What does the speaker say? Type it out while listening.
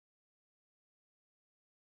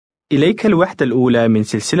إليك الوحدة الأولى من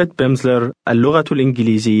سلسلة بيمسلر اللغة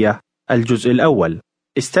الإنجليزية الجزء الأول.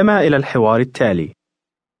 استمع إلى الحوار التالي.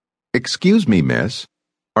 Excuse me, miss.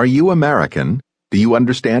 Are you American? Do you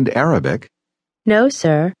understand Arabic? No,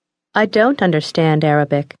 sir. I don't understand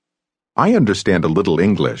Arabic. I understand a little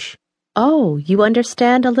English. Oh, you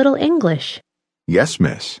understand a little English. Yes,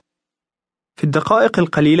 miss. في الدقائق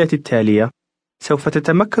القليلة التالية سوف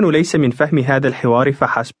تتمكن ليس من فهم هذا الحوار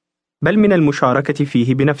فحسب، بل من المشاركة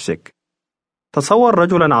فيه بنفسك. تصور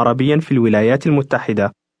رجلا عربيا في الولايات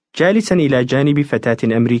المتحدة جالسا إلى جانب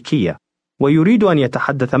فتاة أمريكية ويريد أن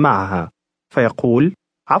يتحدث معها، فيقول: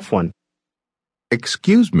 عفوا.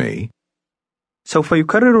 Excuse me. سوف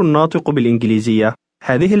يكرر الناطق بالإنجليزية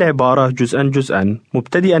هذه العبارة جزءا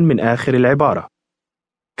مبتدئا من آخر العبارة.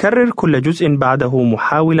 كرر كل جزء بعده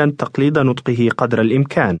محاولا تقليد نطقه قدر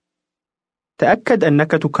الإمكان. تأكد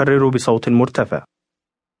أنك تكرر بصوت مرتفع.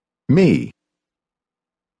 Me.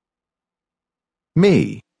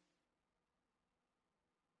 Me.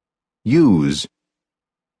 Use.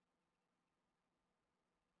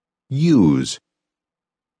 Use.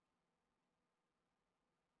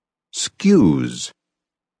 Excuse.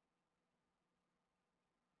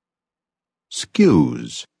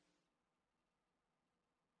 Excuse.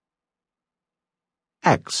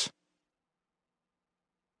 X.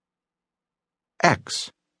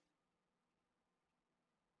 X.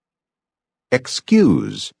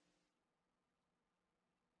 Excuse.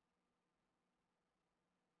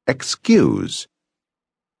 Excuse.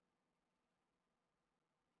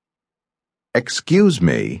 Excuse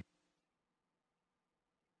me.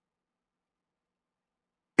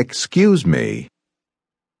 Excuse me.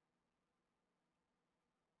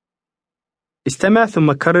 استمع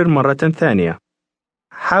ثم كرر مرة ثانية.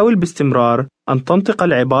 حاول باستمرار أن تنطق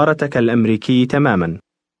العبارة كالأمريكي تماما.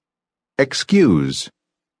 Excuse.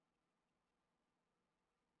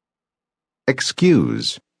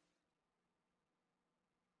 Excuse.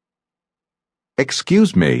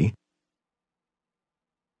 Excuse me.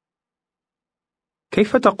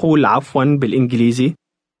 كيف تقول عفوا بالإنجليزي؟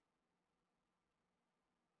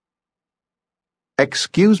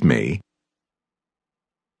 Excuse me.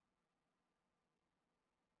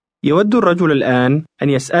 يود الرجل الآن أن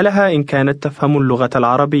يسألها إن كانت تفهم اللغة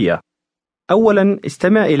العربية. أولا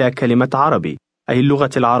استمع إلى كلمة عربي أي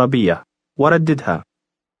اللغة العربية ورددها.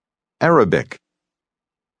 Arabic.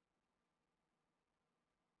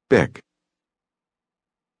 Bic.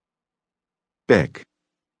 Bic.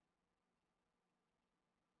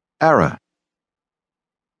 Ara.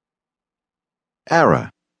 Ara.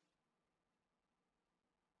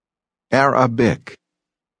 Arabic.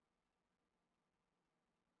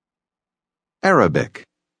 Arabic.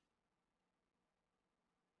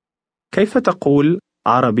 كيف تقول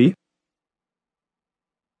عربي؟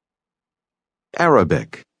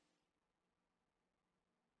 Arabic.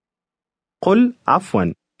 قل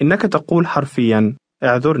عفوا، إنك تقول حرفيا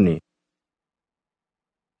اعذرني.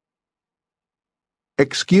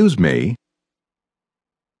 Excuse me.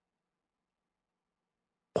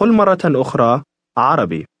 قل مرة أخرى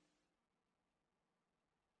عربي.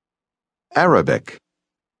 Arabic.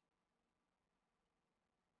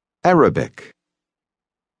 Arabic.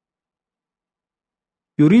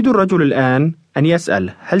 يريد الرجل الآن أن يسأل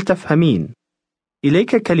هل تفهمين؟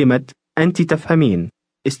 إليك كلمة أنت تفهمين.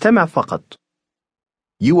 استمع فقط.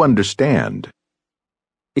 You understand.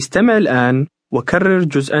 استمع الآن وكرر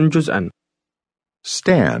جزءا.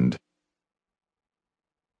 Stand.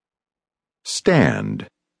 Stand.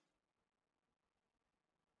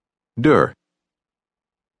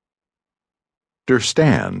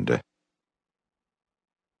 Understand.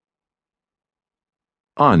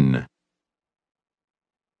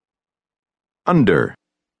 Under.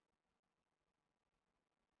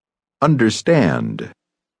 Understand.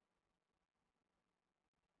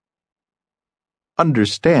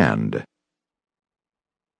 Understand.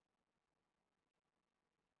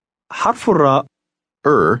 حرف الراء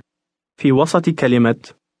في وسط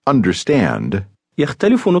كلمة understand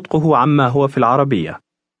يختلف نطقه عما هو في العربية.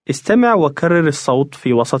 استمع وكرر الصوت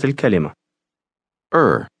في وسط الكلمة.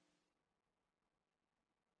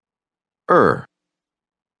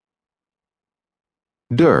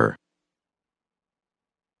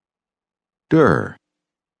 der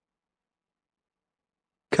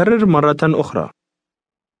كرر مرة أخرى.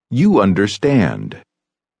 You understand.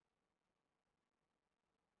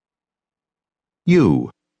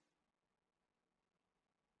 You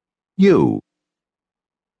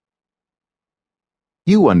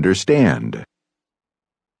understand.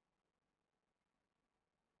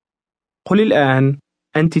 قل الآن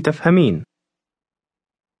أنت تفهمين.